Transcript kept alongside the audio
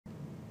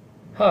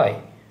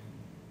Hi,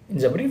 in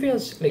the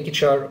previous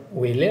lecture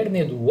we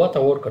learned what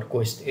a work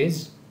request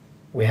is.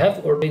 We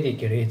have already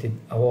created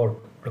a work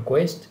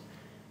request.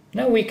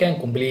 Now we can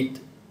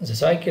complete the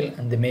cycle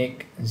and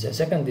make the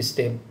second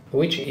step,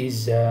 which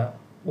is the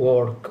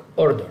work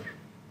order.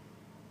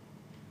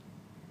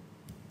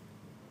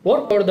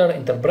 Work order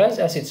enterprise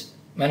assets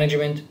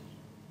management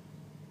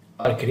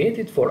are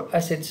created for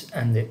assets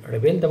and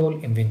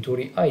rebuildable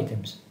inventory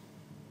items.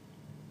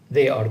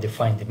 They are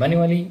defined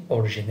manually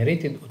or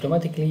generated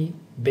automatically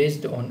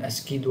based on a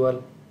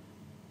schedule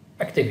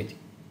activity.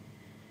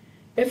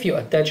 If you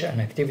attach an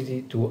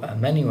activity to a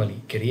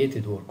manually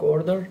created work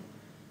order,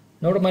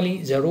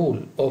 normally the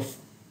rule of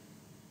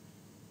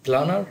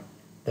planner,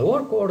 the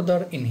work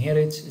order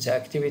inherits the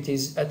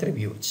activity's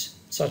attributes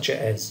such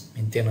as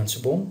maintenance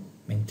boom,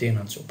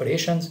 maintenance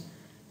operations,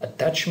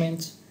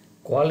 attachments,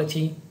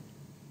 quality,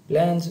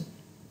 plans,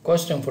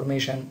 cost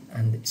information,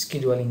 and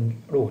scheduling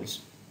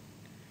rules.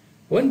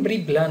 When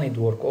pre-planned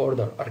work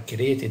orders are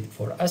created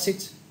for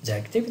assets, the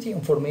activity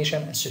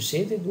information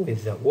associated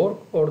with the work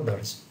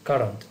order's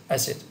current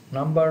asset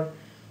number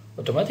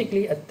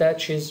automatically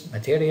attaches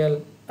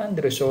material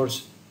and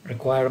resource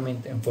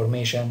requirement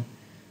information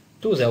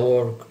to the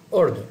work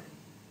order.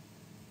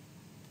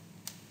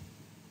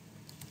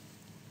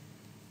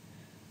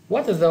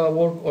 What is the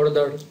work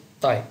order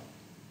type?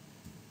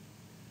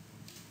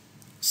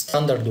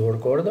 Standard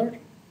work order,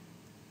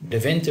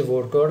 preventive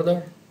work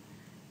order,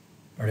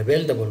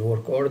 rebuildable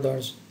work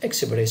orders,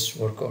 express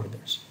work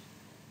orders.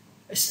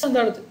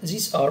 Standard,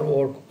 these are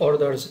work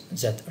orders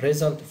that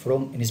result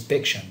from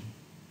inspection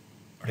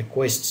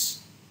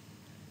requests.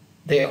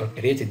 They are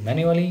created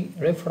manually,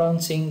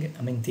 referencing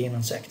a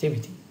maintenance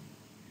activity.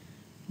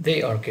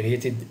 They are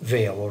created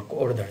via work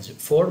orders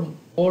form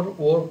or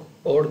work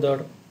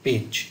order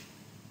page.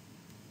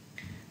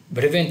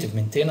 Preventive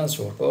maintenance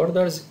work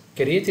orders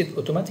created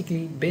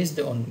automatically based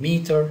on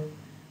meter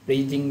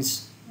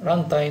readings,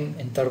 runtime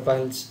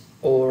intervals,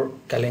 or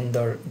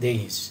calendar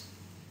days.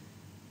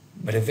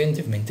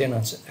 Preventive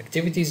maintenance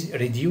activities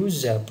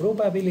reduce the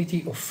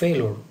probability of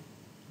failure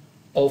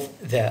of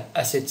the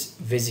asset's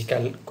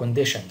physical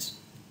conditions.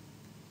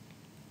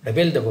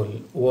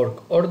 Rebuildable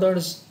work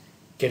orders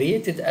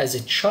created as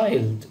a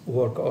child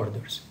work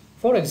orders.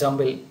 For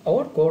example, a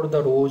work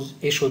order was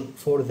issued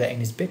for the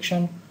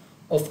inspection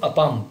of a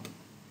pump.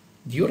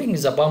 During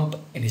the pump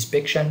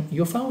inspection,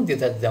 you found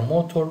that the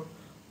motor,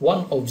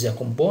 one of the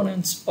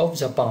components of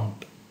the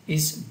pump,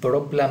 is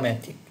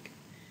problematic.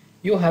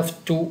 You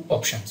have two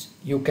options.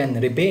 You can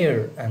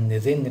repair and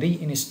then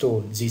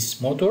reinstall this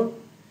motor,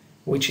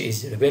 which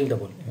is a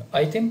rebuildable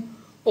item,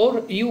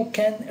 or you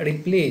can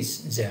replace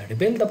the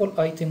rebuildable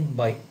item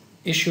by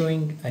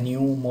issuing a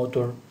new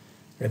motor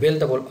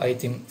rebuildable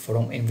item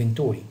from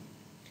inventory.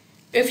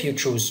 If you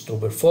choose to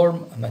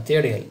perform a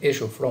material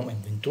issue from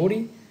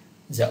inventory,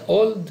 the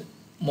old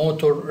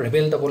motor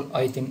rebuildable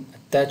item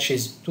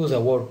attaches to the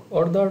work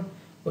order,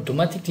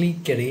 automatically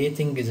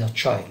creating the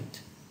child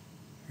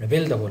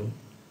rebuildable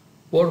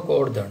work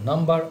order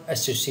number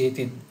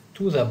associated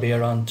to the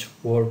parent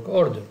work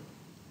order.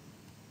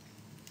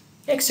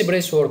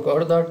 Express work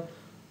order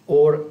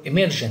or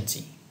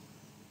emergency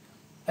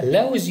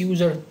allows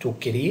user to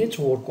create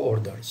work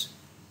orders,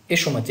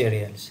 issue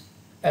materials,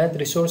 add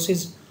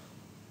resources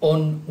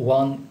on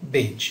one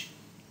page.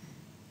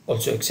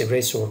 Also,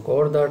 express work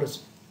orders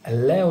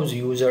allows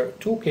user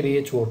to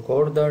create work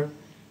order,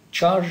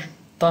 charge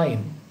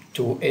time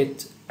to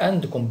it,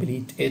 and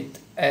complete it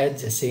at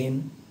the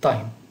same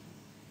time.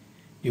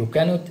 You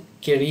cannot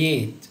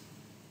create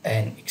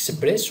an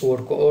express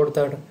work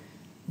order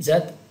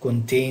that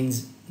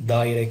contains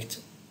direct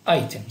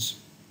items.